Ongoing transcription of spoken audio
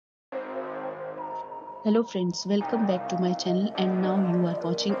Hello friends, welcome back to my channel and now you are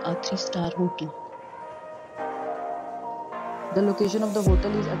watching a 3-star hotel. The location of the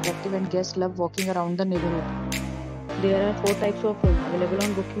hotel is attractive and guests love walking around the neighborhood. There are 4 types of room available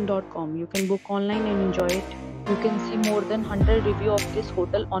on booking.com. You can book online and enjoy it. You can see more than 100 review of this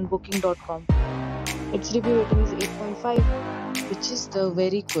hotel on booking.com. Its review rating is 8.5, Which is the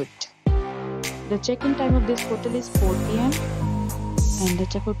very good. The check-in time of this hotel is 4 p.m. And the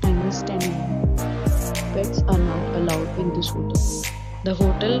checkout time is 10 am. Pets are not allowed in this hotel. The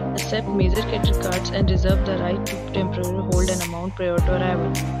hotel accepts major credit cards and reserves the right to temporarily hold an amount prior to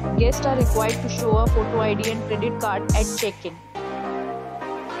arrival. Guests are required to show a photo ID and credit card at check-in.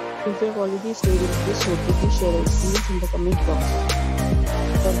 If you have already stayed in this hotel, please share your experience in the comment box.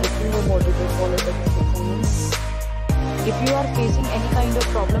 For booking or more details, follow the description link. If you are facing any kind of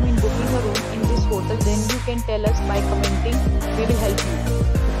problem in booking a room in this hotel, then you can tell us by commenting. We will help you.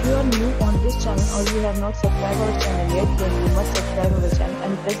 If you are new on this channel or you have not subscribed our channel yet, then you must subscribe our channel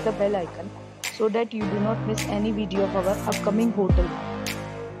and press the bell icon so that you do not miss any video of our upcoming hotel.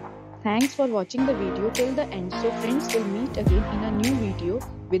 Thanks for watching the video till the end. So friends, will meet again in a new video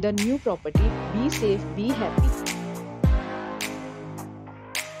with a new property. Be safe, be happy.